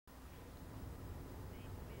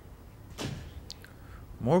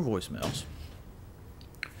More voicemails.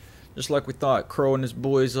 Just like we thought, Crow and his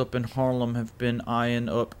boys up in Harlem have been eyeing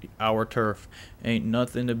up our turf. Ain't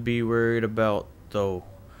nothing to be worried about, though.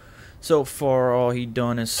 So far, all he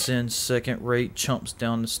done is send second-rate chumps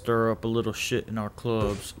down to stir up a little shit in our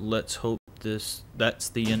clubs. Let's hope that's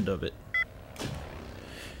the end of it.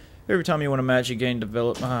 Every time you want to match, you gain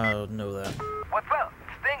development. I don't know that. What's up,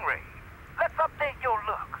 Stingray? Let's update your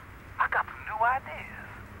look. I got some new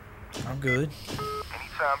ideas. I'm good.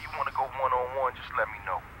 Anytime you want to go one-on-one, just let me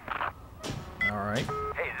know. Alright.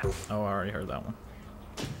 Hey, Oh, I already heard that one.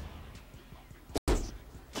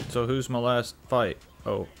 So who's my last fight?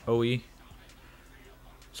 Oh, OE.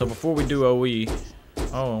 So before we do OE,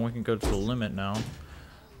 oh, and we can go to the limit now.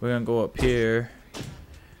 We're gonna go up here,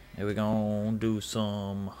 and we're gonna do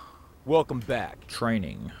some Welcome back.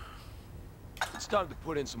 training. It's time to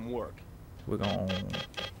put in some work. We're gonna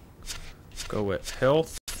go with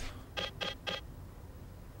health.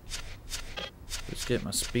 Let's get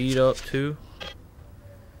my speed up too.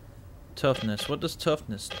 Toughness. What does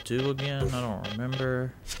toughness do again? I don't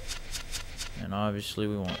remember. And obviously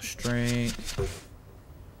we want strength.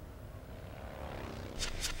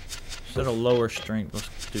 Instead of lower strength,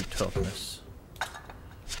 let's do toughness.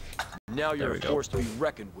 Now you're There a we go. force to be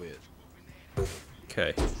reckoned with.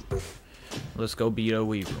 Okay. Let's go beat OE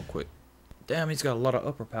real quick. Damn, he's got a lot of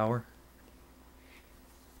upper power.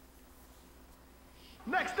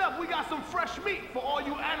 Next up, we got some fresh meat for all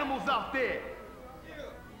you animals out there.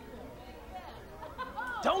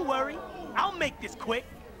 Don't worry, I'll make this quick.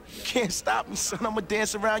 Can't stop me, son. I'ma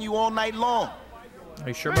dance around you all night long. Are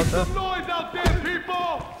you sure Make about some that? noise out there,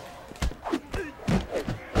 people!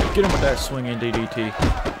 Get him with that swinging DDT.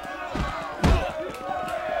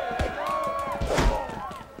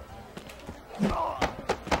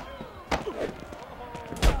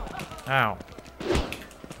 Ow.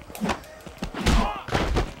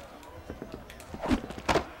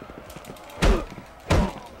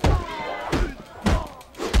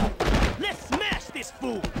 Let's smash this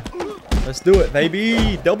fool. Let's do it,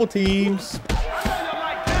 baby. Double teams.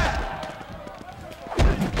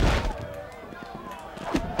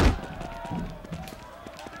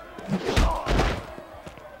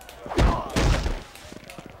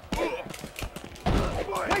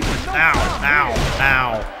 Ow, ow,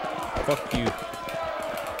 ow. Fuck you.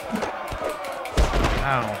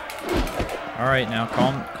 Ow. Alright, now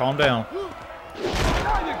calm down.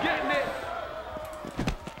 Now you're getting it!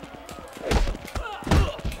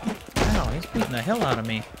 Ow, he's beating the hell out of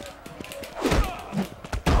me.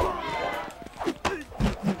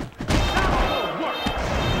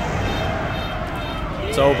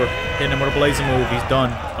 It's over. Hitting him with a blazing move. He's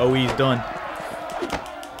done. OE's done.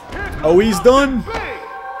 OE's done.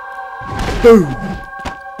 Boom.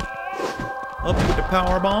 Up with the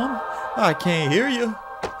power bomb. I can't hear you.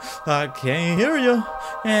 I can't hear you.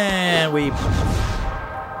 And we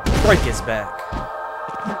break his back.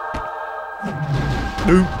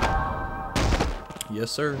 Boom. Yes,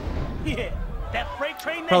 sir. Yeah, that freight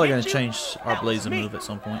train that Probably hit gonna you? change our That was blazing me. move at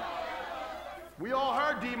some point. We all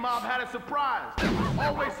heard D-Mob had a surprise.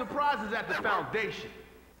 Always surprises at the foundation.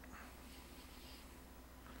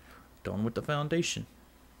 Done with the foundation.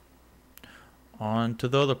 On to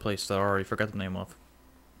the other place that I already forgot the name of.